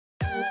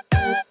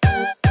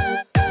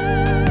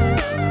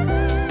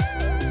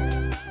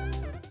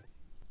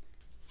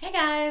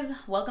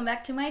welcome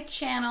back to my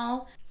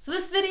channel. So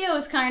this video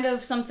is kind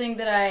of something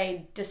that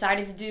I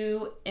decided to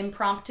do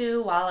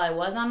impromptu while I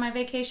was on my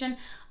vacation.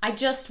 I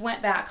just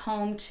went back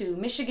home to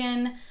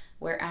Michigan,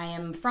 where I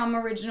am from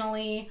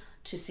originally,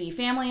 to see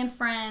family and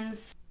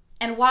friends.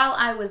 And while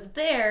I was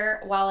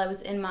there, while I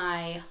was in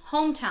my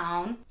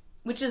hometown,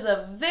 which is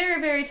a very,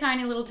 very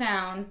tiny little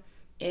town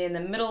in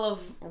the middle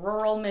of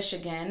rural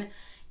Michigan,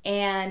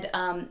 and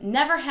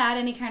never had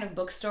any kind of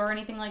bookstore or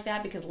anything like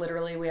that, because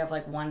literally we have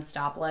like one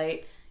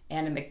stoplight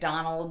and a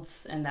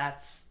McDonald's, and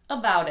that's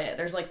about it.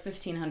 There's like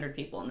 1,500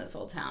 people in this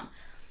whole town.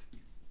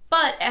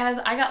 But as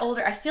I got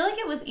older, I feel like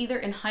it was either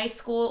in high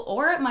school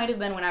or it might have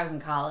been when I was in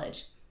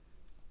college.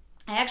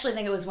 I actually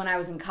think it was when I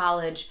was in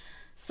college.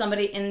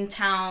 Somebody in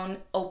town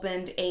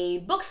opened a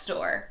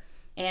bookstore,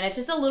 and it's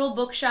just a little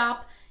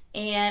bookshop,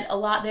 and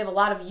they have a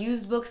lot of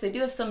used books. They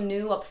do have some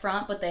new up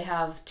front, but they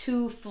have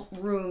two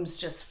rooms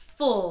just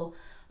full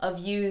of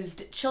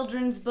used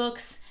children's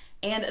books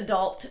and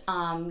adult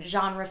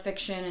genre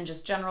fiction and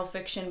just general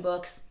fiction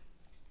books.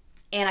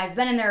 And I've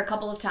been in there a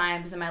couple of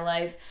times in my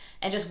life,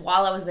 and just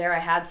while I was there, I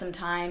had some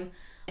time,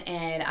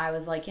 and I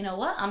was like, you know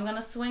what, I'm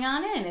gonna swing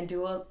on in and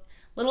do a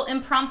little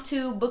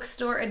impromptu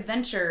bookstore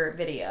adventure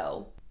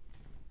video.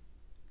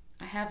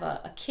 I have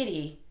a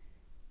kitty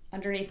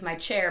underneath my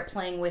chair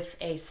playing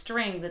with a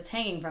string that's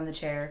hanging from the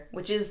chair,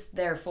 which is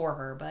there for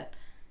her, but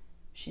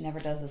she never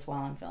does this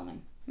while I'm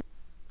filming.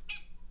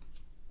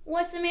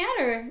 What's the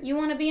matter? You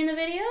want to be in the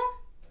video?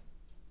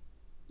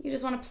 You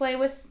just want to play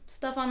with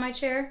stuff on my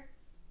chair?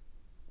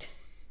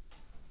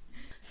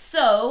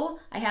 So,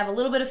 I have a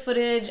little bit of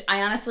footage.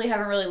 I honestly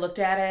haven't really looked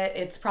at it.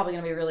 It's probably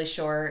going to be really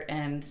short,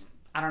 and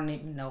I don't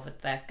even know if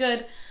it's that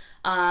good.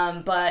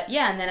 But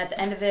yeah, and then at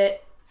the end of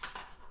it,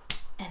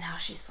 and now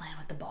she's playing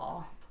with the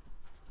ball.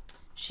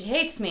 She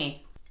hates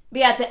me.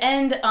 But yeah, at the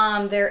end,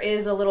 there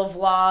is a little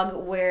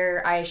vlog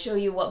where I show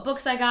you what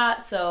books I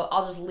got, so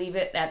I'll just leave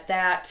it at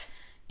that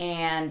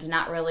and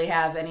not really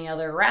have any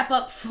other wrap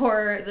up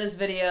for this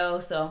video,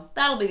 so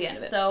that'll be the end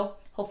of it. So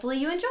hopefully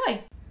you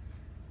enjoy.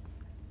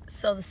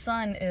 So the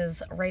sun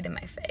is right in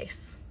my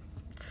face.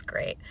 It's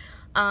great.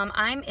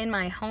 I'm in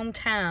my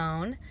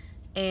hometown,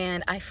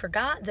 and I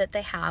forgot that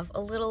they have a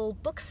little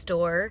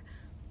bookstore.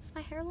 Does my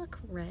hair look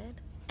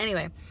red?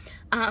 Anyway,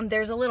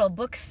 there's a little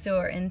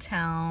bookstore in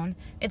town.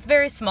 It's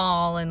very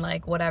small and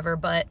like whatever,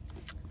 but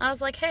I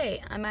was like,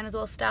 hey, I might as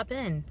well stop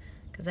in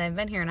because I haven't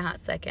been here in a hot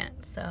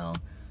second. So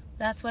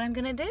that's what I'm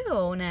gonna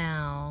do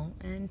now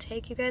and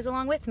take you guys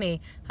along with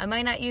me. I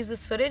might not use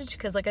this footage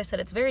because, like I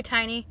said, it's very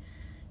tiny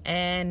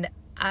and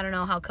I don't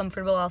know how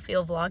comfortable I'll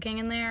feel vlogging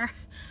in there,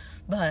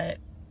 but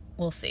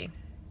we'll see.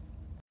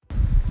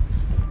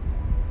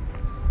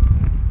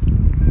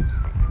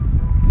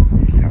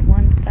 There's our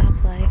one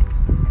stoplight.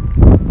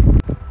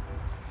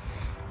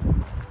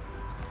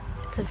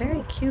 It's a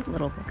very cute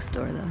little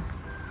bookstore though,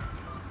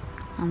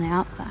 on the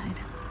outside.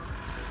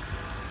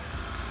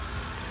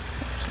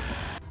 So cute.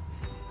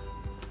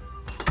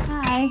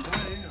 Hi. Hi,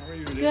 how are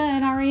you?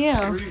 Good, how are you?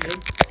 Pretty good.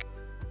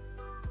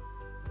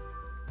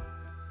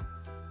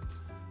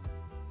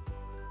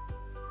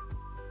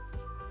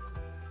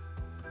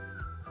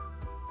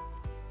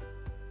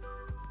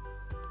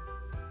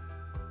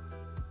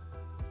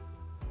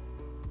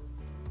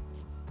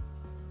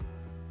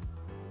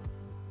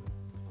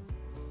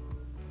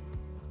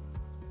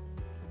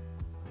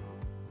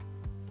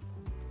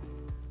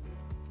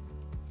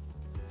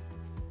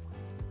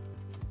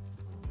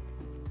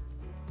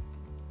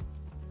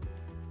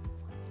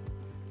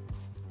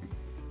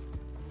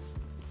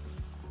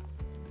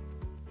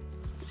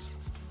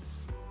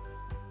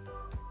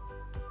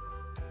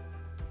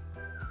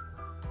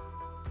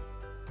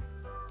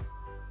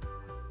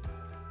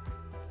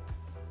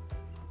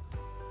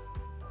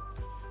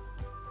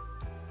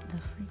 The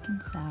freaking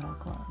Saddle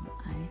Club.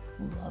 I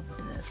loved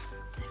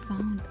this. I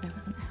found there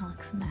was an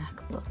Alex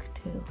Mack book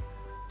too,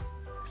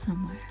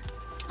 somewhere.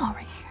 Oh,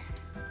 right here.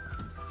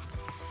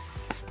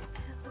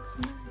 Alex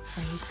Mack.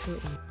 Are you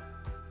sweet? I'm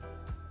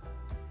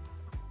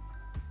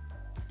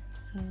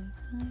so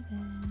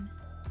excited.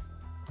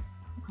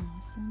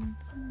 Awesome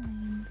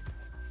finds.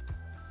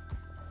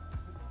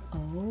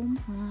 Oh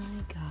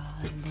my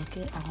god, look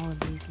at all of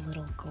these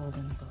little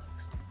golden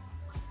books.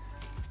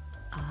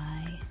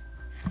 I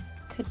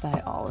could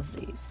buy all of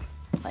these.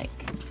 Like,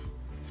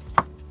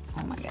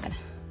 oh my god.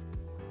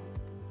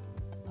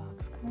 The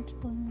boxcar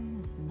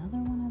children is another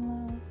one I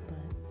love,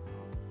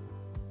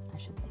 but I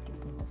should like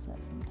get the whole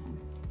set sometime.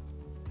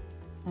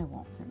 I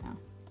won't for now.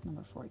 It's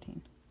number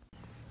 14.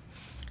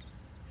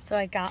 So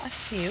I got a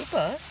few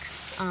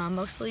books,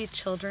 mostly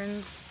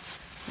children's,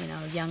 you know,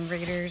 young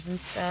readers and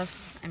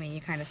stuff. I mean,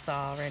 you kind of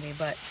saw already,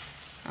 but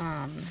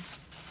and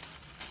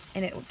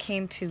it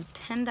came to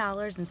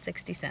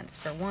 $10.60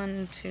 for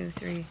 1, 2,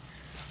 3,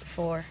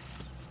 4,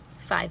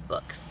 5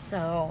 books,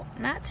 so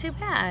not too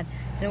bad.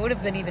 And it would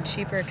have been even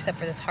cheaper except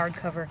for this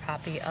hardcover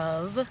copy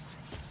of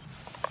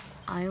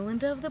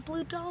Island of the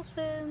Blue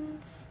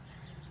Dolphins.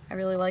 I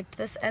really liked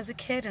this as a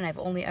kid, and I've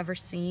only ever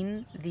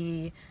seen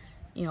the,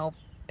 you know,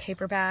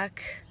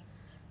 paperback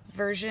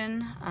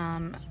version.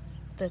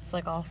 that's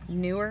like all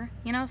newer,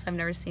 you know, so I've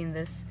never seen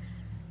this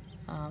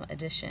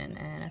edition,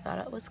 and I thought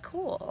it was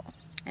cool.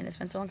 And it's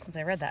been so long since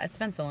I read that. It's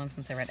been so long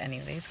since I read any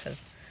of these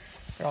because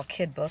they're all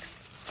kid books.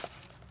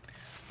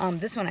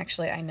 This one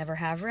actually I never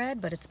have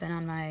read, but it's been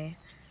on my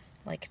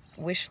like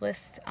wish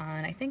list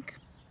on, I think,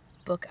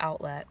 Book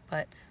Outlet.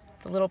 But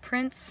The Little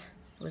Prince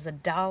was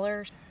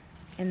 $1.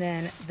 And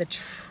then The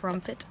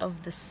Trumpet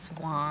of the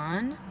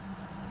Swan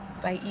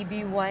by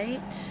E.B.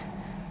 White.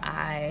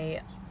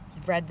 I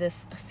read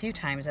this a few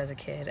times as a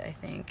kid, I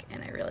think,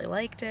 and I really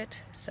liked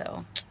it.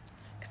 So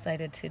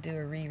excited to do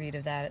a reread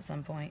of that at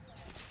some point.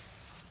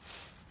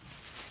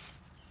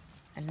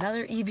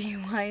 Another E.B.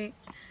 White,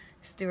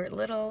 Stuart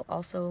Little,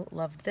 also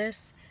loved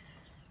this.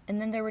 And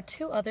then there were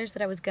two others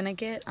that I was gonna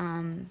get,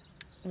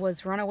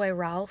 was Runaway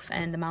Ralph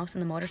and The Mouse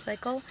and the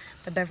Motorcycle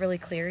by Beverly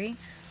Cleary.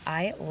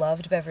 I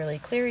loved Beverly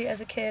Cleary as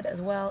a kid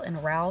as well,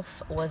 and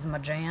Ralph was my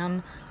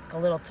jam. Like a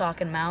little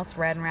talking mouse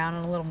riding around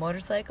on a little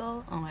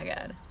motorcycle. Oh my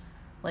god,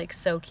 like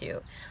so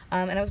cute.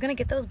 And I was gonna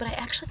get those, but I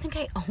actually think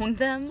I owned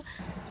them.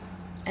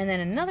 And then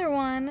another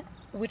one,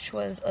 which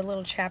was a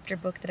little chapter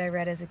book that I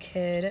read as a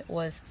kid,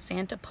 was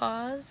Santa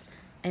Paws,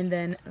 and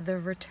then The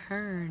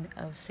Return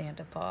of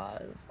Santa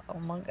Paws. Oh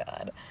my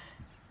god.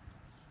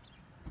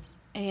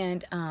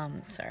 And,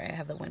 sorry, I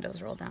have the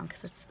windows rolled down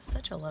because it's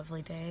such a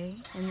lovely day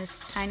in this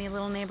tiny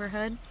little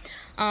neighborhood.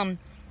 But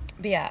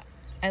yeah,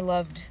 I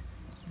loved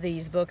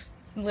these books.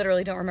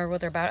 Literally don't remember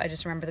what they're about. I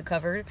just remember the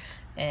cover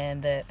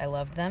and that I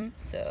loved them.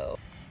 So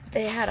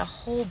they had a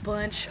whole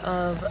bunch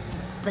of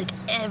like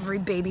every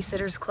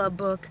Babysitter's Club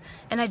book,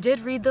 and I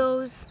did read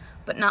those,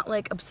 but not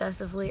like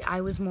obsessively.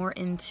 I was more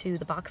into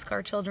the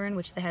Boxcar Children,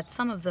 which they had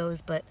some of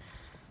those, but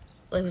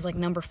it was like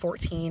number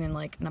 14 and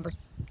like number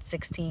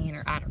 16,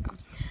 or I don't know.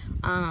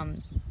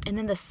 And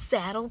then the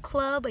Saddle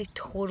Club, I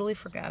totally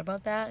forgot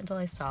about that until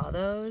I saw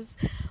those.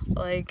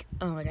 Like,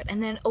 oh my god.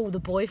 And then, oh, the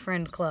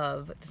Boyfriend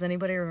Club. Does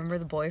anybody remember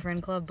the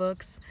Boyfriend Club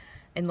books?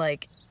 And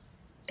like,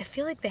 I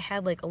feel like they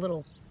had like a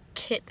little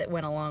kit that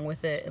went along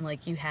with it, and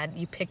like you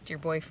picked your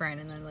boyfriend,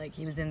 and then like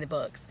he was in the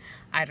books.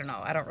 I don't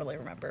know, I don't really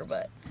remember,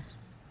 but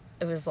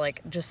it was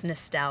like just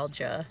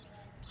nostalgia,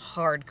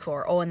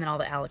 hardcore. Oh, and then all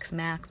the Alex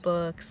Mack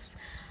books.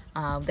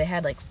 They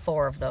had like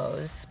 4 of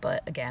those,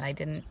 but again, I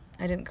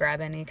didn't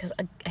grab any because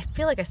I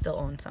feel like I still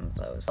own some of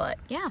those. But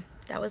yeah,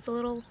 that was the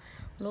little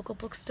local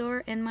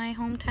bookstore in my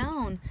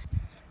hometown.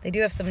 They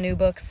do have some new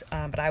books,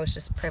 but I was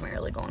just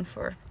primarily going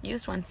for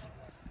used ones.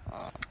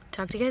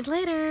 Talk to you guys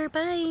later.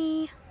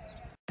 Bye.